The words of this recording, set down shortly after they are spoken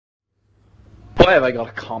Why have I got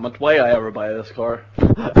a comment? Why I ever buy this car?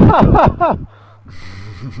 Nothing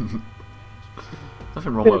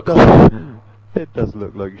wrong with a car. It does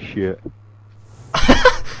look like shit.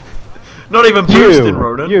 Not even boosting,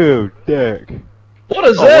 Ronan. You dick. What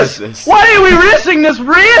is What this? is this? Why are we racing this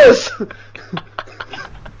race?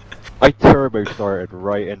 I turbo started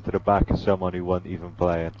right into the back of someone who wasn't even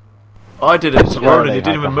playing. I did it to Yeah, Ronan, they he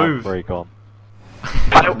didn't had even the move. handbrake on.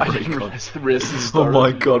 I didn't realize the race had Oh started.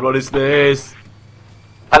 my god, what is this?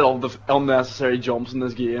 I love the unnecessary jumps in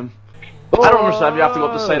this game. I don't understand. You have to go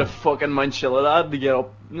up the side of fucking Mount Chiliad to get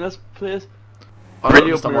up in this place. I don't Radio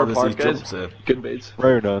understand why Premier there's Park, these guys. jumps here. Good beats.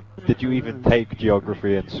 Ronan, did you even take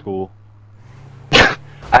geography in school? I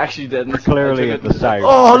actually didn't. Clearly I in took the south.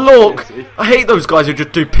 Oh look! I hate those guys who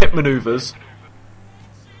just do pit maneuvers.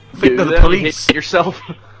 I think they're the police. Hate yourself.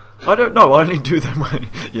 I don't know, I only do them when...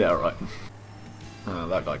 Yeah, right. Oh,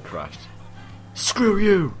 that guy crashed. Screw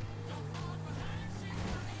you!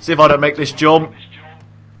 See if I don't make this jump.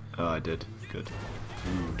 Oh, I did. Good.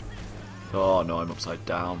 Good. Oh no, I'm upside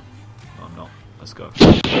down. No, I'm not. Let's go.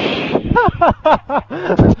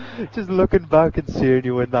 Just looking back and seeing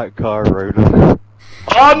you in that car, Ronan.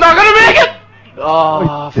 Oh, I'm not gonna make it!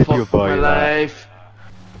 Oh, Did you fuck buy my that? life.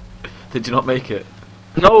 Did you not make it?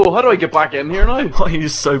 No, how do I get back in here now? Why are you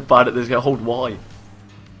so bad at this? Hold Y.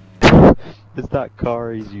 It's that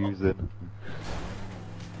car he's using.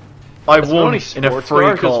 I It's won only in a sports free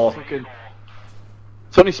car 'cause car. fucking-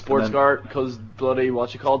 It's only sports And then- car because bloody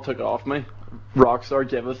took it off me. Rockstar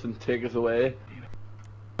giveth and taketh away.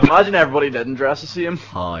 Imagine everybody didn't dress the same.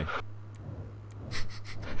 Hi.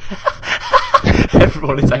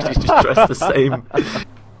 Everyone is actually just dressed the same.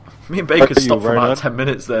 Me and Baker Where are you, stopped for about Ronan? 10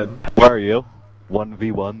 minutes then. Where are you?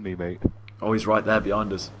 1v1 me, mate. Oh, he's right there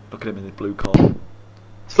behind us. Look at him in his blue car.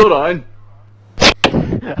 Slow down.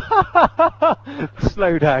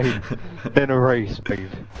 Slow down. In a race, please.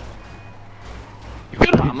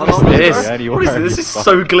 Good handling What's on this this? car. Anywhere What is this? This is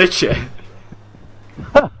so glitchy.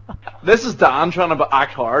 This is Dan trying to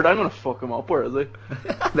act hard. I'm gonna fuck him up. Where is he?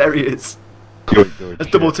 There he is. Good, Let's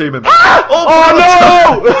double team him.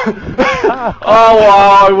 Oh no! Oh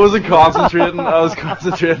wow! I wasn't concentrating. I was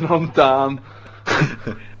concentrating on Dan.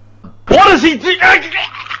 What is he doing?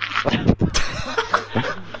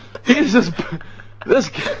 He's just this.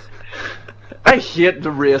 I hate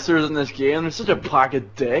the racers in this game. They're such a pack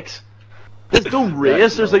of dicks. There's no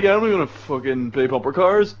racers again. We're gonna fucking play bumper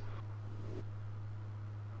cars.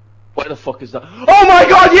 Why the fuck is that? Oh my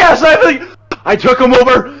god! Yes, I took him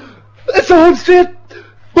over. It's on straight.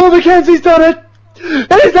 Paul McKenzie's done it.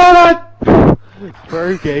 And he's done it.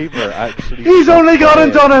 Pro Gamer actually. He's only gone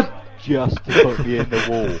and done it. Just to put me in the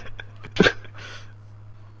wall.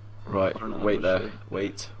 Right, wait there.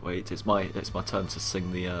 Wait. It's my turn to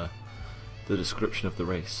sing the description of the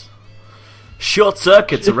race. Short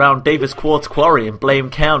circuits around Davis Quartz Quarry in Blame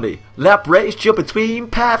County. Lap race jump between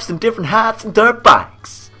paths and different heights and dirt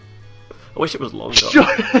bikes. I wish it was longer.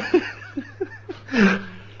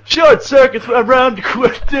 Short circuits around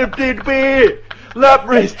the lap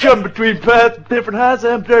race jump between paths, different heights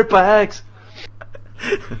and dirt bikes.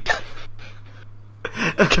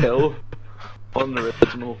 Kill.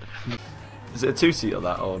 Unoriginal. Is it a two-seater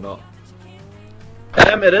that or not?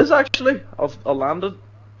 It is actually. I'll land it.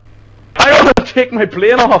 I want to take my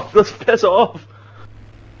plane off. Let's piss off.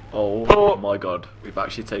 Oh my god, we've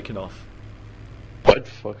actually taken off. What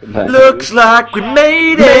fucking heck? Looks like we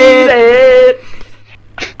made it!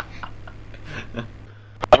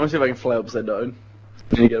 I'm gonna see if I can fly upside down.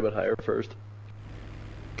 I need to get a bit higher first.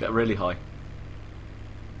 Get really high.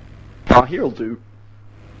 Ah, here'll do.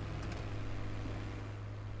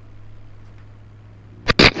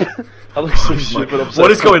 I look so stupid upside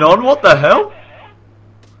What is going on? What the hell?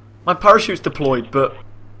 My parachute's deployed, but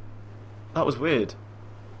that was weird.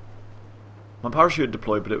 My parachute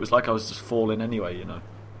deployed, but it was like I was just falling anyway, you know.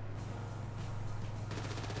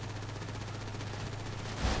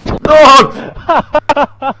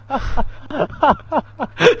 No!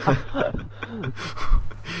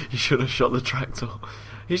 You should have shot the tractor.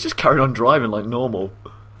 He's just carried on driving like normal.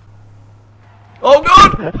 Oh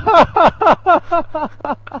god!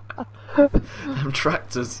 Them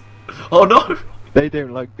tractors. Oh no! They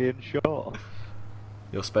don't like being shot.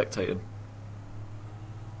 You're spectating.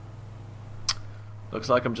 Looks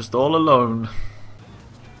like I'm just all alone.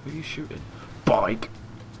 Who are you shooting? Bike.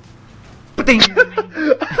 Ba-ding!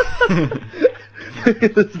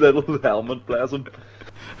 This little helmet, bless him.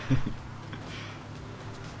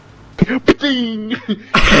 Ding! What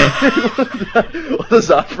is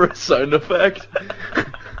that for a sound effect?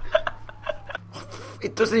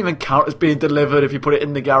 It doesn't even count as being delivered if you put it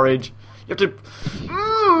in the garage. You have to...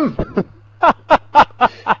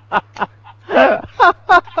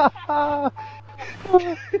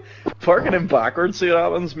 fucking in backwards, see what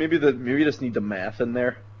happens. Maybe you just need the math in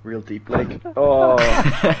there, real deep, like. Oh.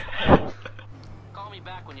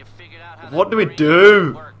 What do we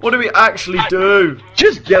do? What do we actually do?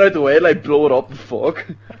 Just get out the way, like blow it up and fuck.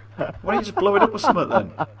 Why don't you just blow it up with something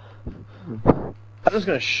then? I'm just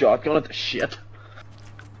gonna shotgun it to shit.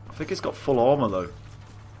 I think it's got full armor though.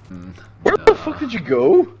 Where the fuck did you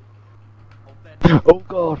go? Oh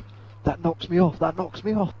god, that knocks me off. That knocks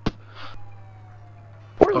me off.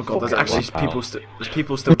 Oh god, there's actually people still.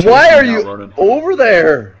 Why are chasing you now, Ronan. over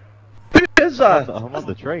there? Who is that? I'm on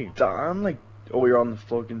the train. Damn, like, oh, you're on the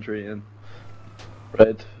fucking train.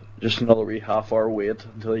 Right, just another wee half-hour wait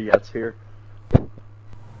until he gets here.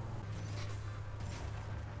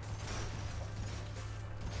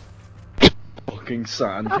 Fucking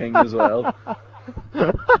Sand King as well.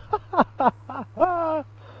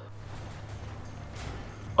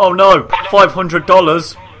 Oh no,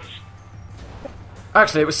 $500.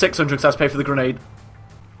 Actually, it was 600 because I had to pay for the grenade.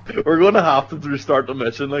 We're gonna have to restart the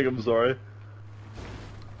mission, like, I'm sorry.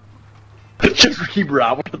 Just keep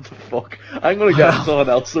ramming it the fuck. I'm gonna get someone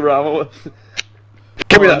else to ram it with.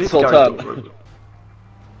 Give me that Sultan.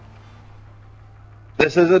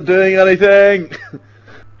 This isn't doing anything!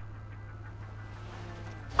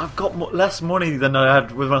 I've got less money than I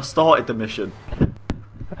had when I started the mission.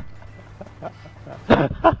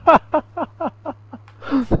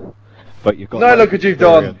 But you've got. Now look what you've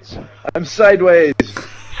done! I'm sideways!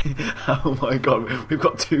 Oh my god, we've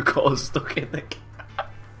got 2 cars stuck in the...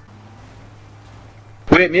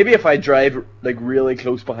 Wait, maybe if I drive, like, really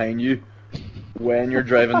close behind you, when you're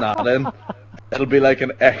driving that in, it'll be like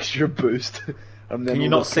an extra boost. And then Can you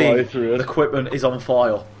we'll not see through the it. equipment is on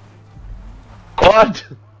file? What?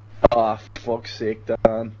 Ah, fuck's sake,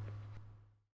 Dan.